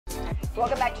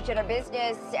Welcome back to Cheddar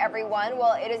Business, everyone.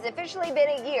 Well, it has officially been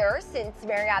a year since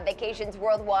Marriott Vacations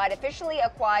Worldwide officially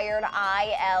acquired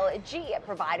ILG, a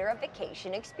provider of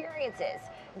vacation experiences.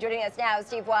 Joining us now is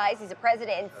Steve Weisz. He's the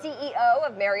president and CEO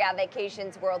of Marriott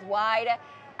Vacations Worldwide.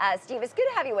 Steve, it's good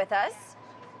to have you with us.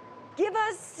 Give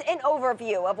us an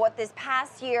overview of what this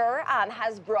past year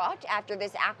has brought after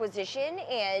this acquisition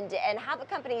and how the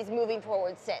company is moving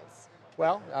forward since.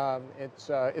 Well,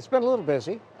 it's been a little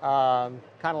busy, kind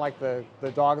of like the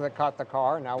dog that caught the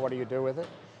car. Now what do you do with it?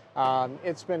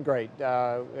 It's been great,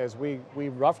 as we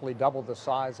roughly doubled the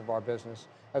size of our business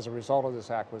as a result of this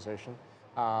acquisition.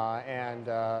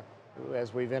 As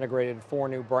we've integrated 4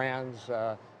 new brands,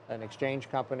 an exchange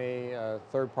company, a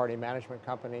third-party management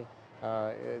company,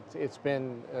 it's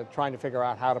been trying to figure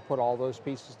out how to put all those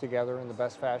pieces together in the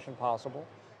best fashion possible,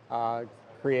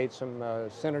 create some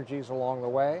synergies along the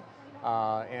way,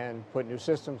 and put new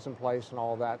systems in place and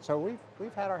all of that. So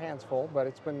we've had our hands full, but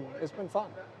it's been fun.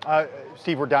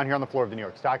 Steve, we're down here on the floor of the New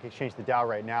York Stock Exchange. The Dow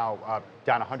right now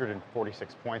down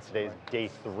 146 points. Today is day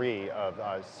 3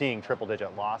 of seeing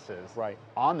triple-digit losses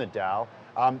on the Dow.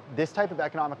 This type of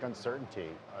economic uncertainty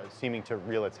seeming to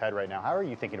reel its head right now. How are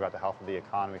you thinking about the health of the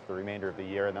economy for the remainder of the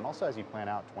year, and then also as you plan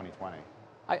out 2020?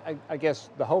 I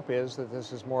guess the hope is that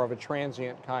this is more of a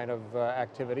transient kind of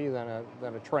activity than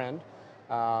a trend.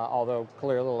 Although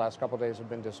clearly the last couple of days have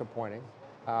been disappointing.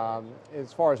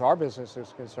 As far as our business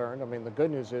is concerned, I mean, the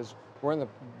good news is we're in the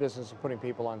business of putting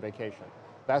people on vacation.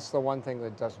 That's the one thing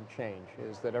that doesn't change,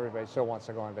 is that everybody still wants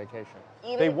to go on vacation.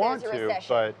 Even they if want there's a to,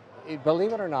 recession. but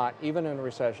believe it or not, even in a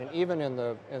recession, even in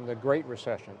the Great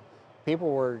Recession,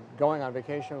 people were going on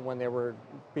vacation when they were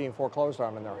being foreclosed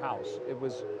on in their house. It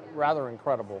was rather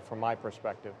incredible from my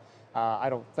perspective. I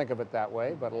don't think of it that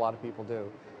way, but a lot of people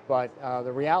do. But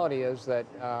the reality is that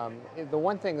the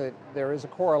one thing that there is a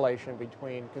correlation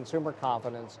between consumer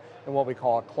confidence and what we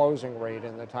call a closing rate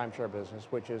in the timeshare business,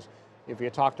 which is if you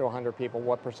talk to 100 people,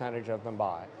 what percentage of them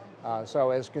buy.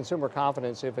 So as consumer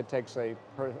confidence, if it takes a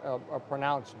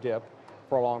pronounced dip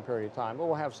for a long period of time, it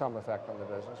will have some effect on the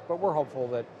business. But we're hopeful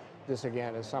that this,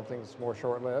 again, is something that's more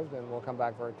short-lived and will come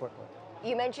back very quickly.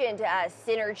 You mentioned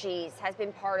synergies has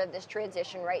been part of this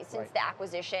transition, right, since the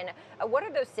acquisition. What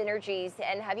are those synergies,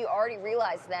 and have you already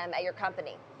realized them at your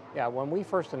company? Yeah, when we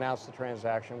first announced the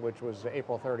transaction, which was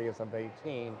April 30th of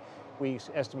 18, we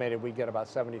estimated we'd get about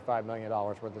 $75 million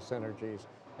worth of synergies.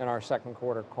 In our second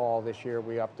quarter call this year,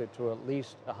 we upped it to at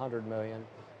least $100 million.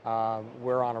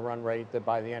 We're on a run rate that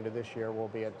by the end of this year we'll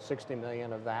be at $60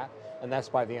 million of that, and that's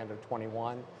by the end of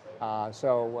 21.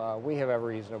 So we have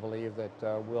every reason to believe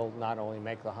that we'll not only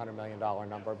make the $100 million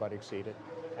number, but exceed it.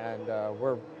 And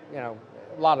we're, a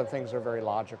lot of things are very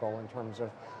logical in terms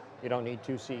of you don't need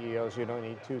 2 CEOs, you don't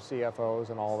need 2 CFOs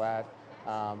and all that.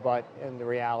 But the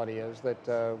reality is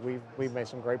that we've made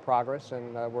some great progress,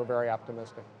 and we're very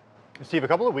optimistic. Steve, a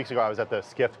couple of weeks ago I was at the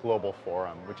Skift Global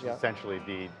Forum, which is essentially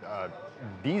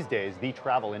these days the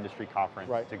travel industry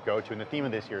conference to go to. And the theme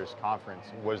of this year's conference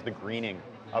was the greening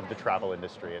of the travel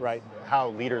industry and how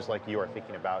leaders like you are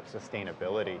thinking about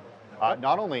sustainability,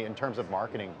 not only in terms of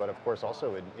marketing, but of course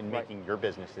also in making your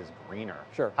businesses greener.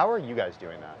 Sure. How are you guys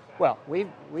doing that? Well, we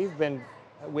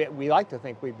like to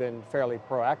think we've been fairly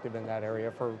proactive in that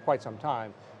area for quite some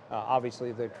time.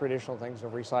 Obviously, the traditional things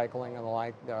of recycling and the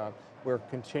like, we're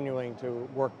continuing to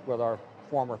work with our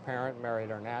former parent, Marriott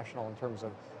International, in terms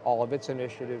of all of its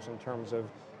initiatives, in terms of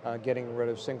getting rid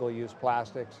of single-use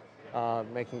plastics,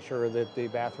 making sure that the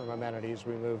bathroom amenities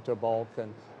we move to bulk,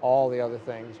 and all the other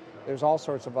things. There's all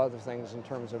sorts of other things in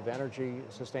terms of energy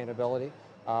sustainability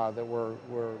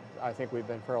that I think we've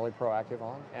been fairly proactive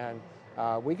on.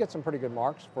 And we get some pretty good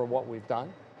marks for what we've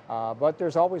done. But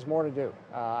there's always more to do.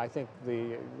 I think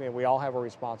we all have a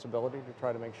responsibility to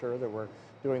try to make sure that we're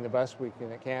doing the best we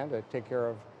can to take care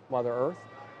of Mother Earth,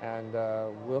 and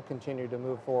we'll continue to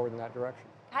move forward in that direction.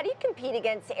 How do you compete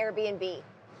against Airbnb?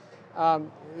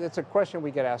 It's a question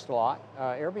we get asked a lot.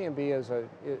 Airbnb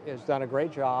has done a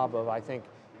great job of, I think,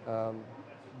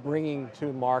 bringing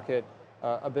to market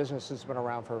a business that's been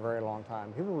around for a very long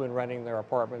time. People have been renting their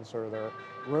apartments or their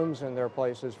rooms in their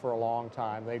places for a long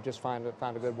time. They've just found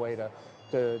a good way to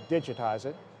digitize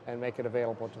it and make it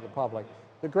available to the public.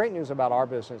 The great news about our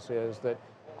business is that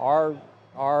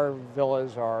our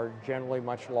villas are generally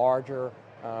much larger,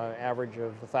 average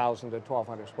of 1,000 to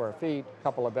 1,200 square feet, a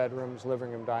couple of bedrooms,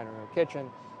 living room, dining room, kitchen,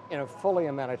 in a fully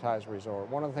amenitized resort.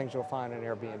 One of the things you'll find in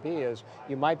Airbnb is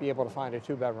you might be able to find a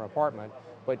 2-bedroom apartment,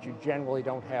 but you generally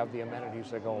don't have the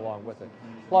amenities that go along with it.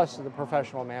 Plus the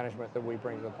professional management that we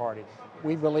bring to the party.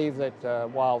 We believe that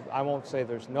while I won't say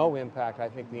there's no impact, I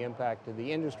think the impact to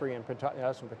the industry and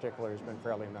us in particular has been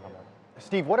fairly minimal.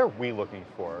 Steve, what are we looking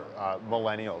for,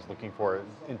 millennials looking for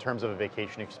in terms of a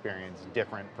vacation experience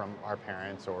different from our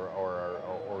parents or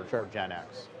Sure. Gen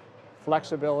X?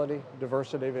 Flexibility,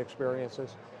 diversity of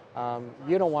experiences.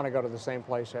 You don't want to go to the same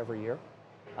place every year.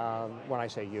 When I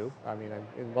say you, I mean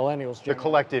in millennials. The generally.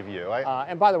 collective you.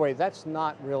 And by the way, that's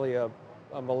not really a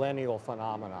millennial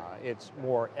phenomena. It's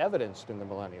more evidenced in the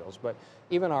millennials. But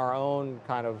even our own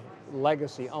kind of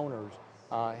legacy owners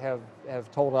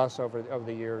have told us over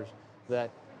the years that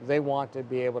they want to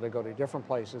be able to go to different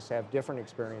places, have different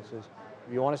experiences.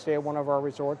 If you want to stay at one of our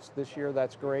resorts this year,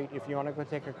 that's great. If you want to go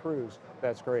take a cruise,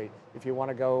 that's great. If you want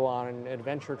to go on an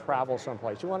adventure travel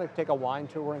someplace, you want to take a wine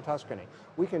tour in Tuscany,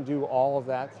 we can do all of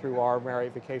that through our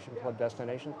Marriott Vacation Club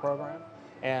Destinations program.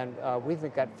 And we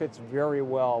think that fits very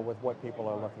well with what people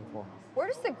are looking for. Where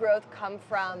does the growth come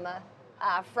from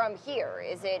here?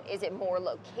 Is it more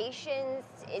locations?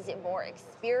 Is it more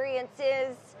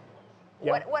experiences?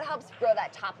 Yeah. What helps grow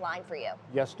that top line for you?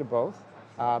 Yes to both,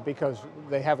 because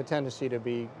they have a tendency to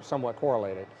be somewhat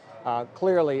correlated.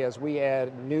 Clearly, as we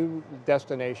add new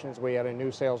destinations, we add a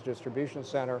new sales distribution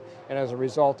center, and as a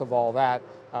result of all that,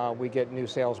 we get new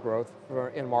sales growth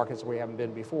in markets we haven't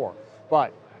been before.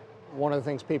 But one of the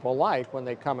things people like when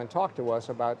they come and talk to us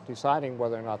about deciding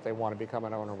whether or not they want to become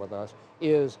an owner with us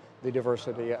is the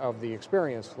diversity of the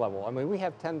experience level. I mean, we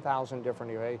have 10,000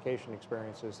 different vacation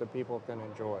experiences that people can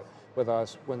enjoy with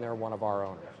us when they're one of our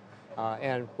owners.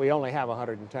 And we only have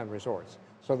 110 resorts.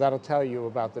 So that'll tell you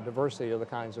about the diversity of the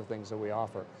kinds of things that we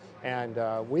offer. And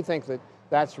we think that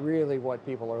that's really what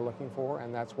people are looking for,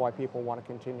 and that's why people want to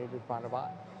continue to find a buy.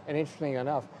 And interestingly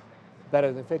enough,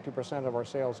 better than 50% of our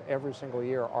sales every single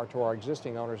year are to our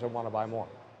existing owners that want to buy more.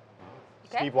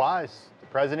 Okay. Steve Weisz, the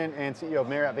President and CEO of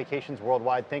Marriott Vacations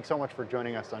Worldwide, thanks so much for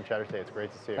joining us on Cheddar today. It's great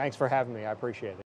to see you. Thanks for having me. I appreciate it.